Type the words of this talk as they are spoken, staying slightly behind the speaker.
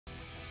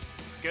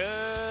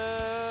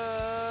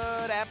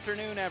Good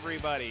afternoon,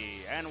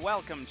 everybody, and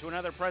welcome to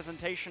another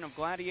presentation of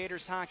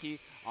Gladiators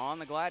Hockey on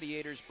the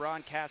Gladiators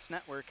Broadcast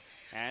Network.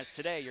 As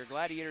today, your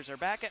Gladiators are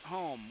back at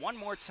home one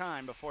more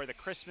time before the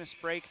Christmas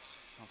break,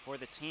 before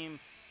the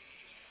team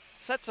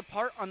sets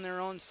apart on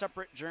their own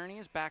separate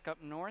journeys back up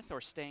north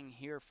or staying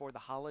here for the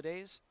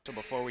holidays. So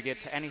before we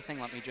get to anything,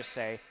 let me just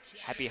say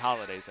happy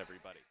holidays,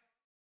 everybody.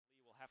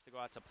 Lee will have to go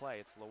out to play.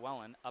 It's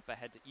Llewellyn up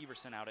ahead to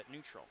Everson out at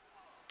neutral.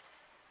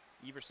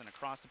 Everson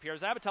across to Pierre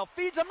Zabatel,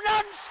 feeds him,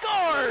 Nunn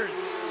scores!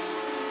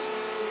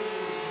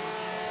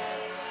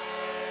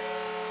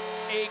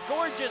 A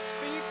gorgeous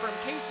feed from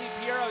Casey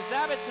Piero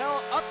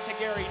Zabatel up to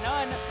Gary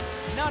Nunn.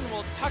 Nunn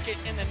will tuck it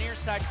in the near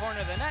side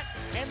corner of the net,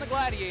 and the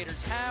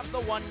Gladiators have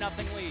the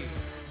 1-0 lead.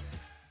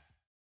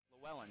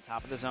 Llewellyn,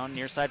 top of the zone,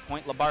 near side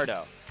point,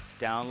 Lombardo.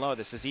 Down low,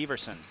 this is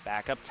Everson.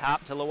 Back up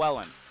top to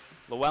Llewellyn.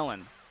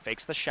 Llewellyn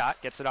fakes the shot,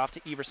 gets it off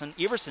to Everson.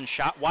 Everson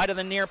shot wide of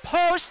the near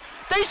post.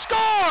 They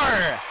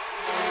score!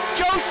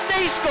 Joe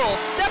Stayskull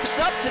steps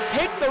up to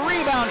take the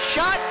rebound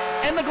shot,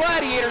 and the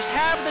Gladiators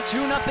have the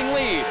 2-0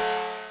 lead.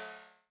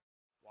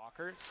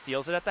 Walker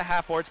steals it at the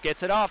half boards,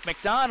 gets it off.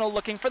 McDonald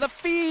looking for the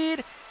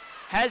feed.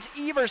 Has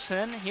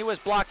Everson. He was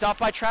blocked off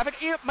by traffic.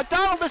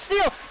 McDonald the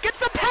steal. Gets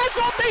the pass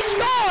off. They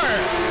score!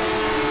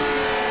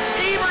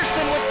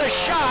 Everson with the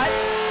shot,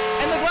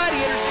 and the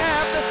Gladiators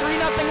have the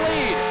 3-0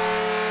 lead.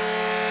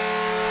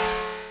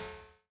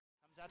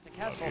 To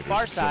Kessel,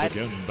 far side.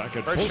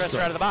 First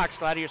stresser out of the box.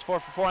 Gladiators 4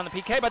 for 4 on the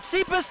PK, but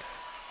Cephas,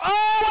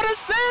 oh, what a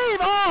save!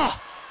 Oh,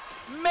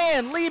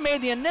 man, Lee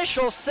made the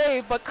initial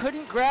save, but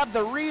couldn't grab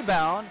the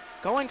rebound.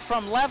 Going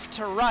from left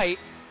to right,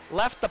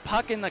 left the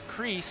puck in the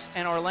crease,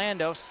 and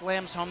Orlando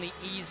slams home the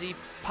easy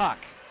puck.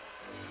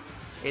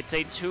 It's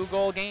a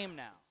 2-goal game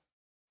now.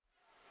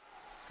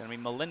 It's going to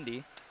be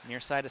Melindy,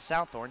 near side of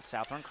Southorn.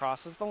 Southorn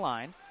crosses the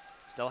line,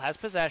 still has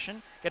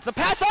possession, gets the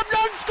pass up,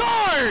 Nunn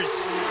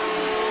scores!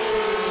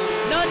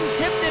 Nunn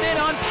tipped it in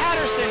on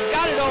Patterson,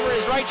 got it over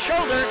his right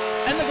shoulder,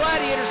 and the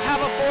Gladiators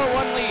have a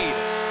 4-1 lead.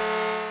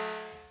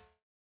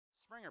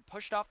 Springer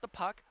pushed off the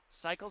puck,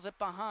 cycles it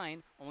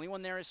behind, only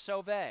one there is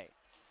Sauvé.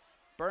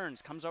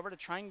 Burns comes over to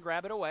try and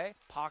grab it away.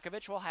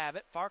 Pokovich will have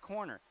it, far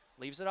corner,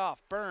 leaves it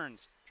off.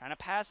 Burns trying to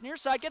pass near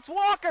side, gets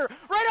Walker,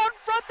 right out in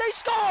front, they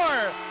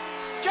score!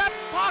 Jeff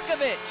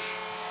Pokovich!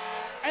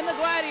 And the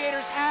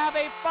Gladiators have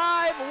a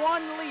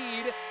 5-1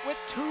 lead with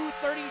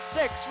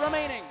 2:36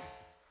 remaining.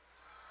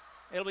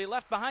 It'll be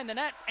left behind the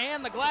net,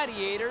 and the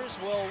Gladiators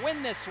will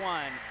win this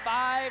one.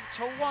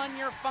 5-1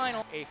 your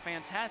final. A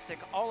fantastic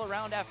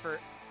all-around effort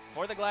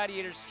for the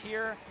Gladiators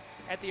here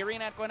at the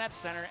arena at Gwinnett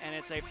Center, and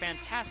it's a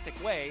fantastic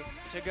way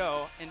to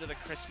go into the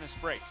Christmas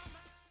break.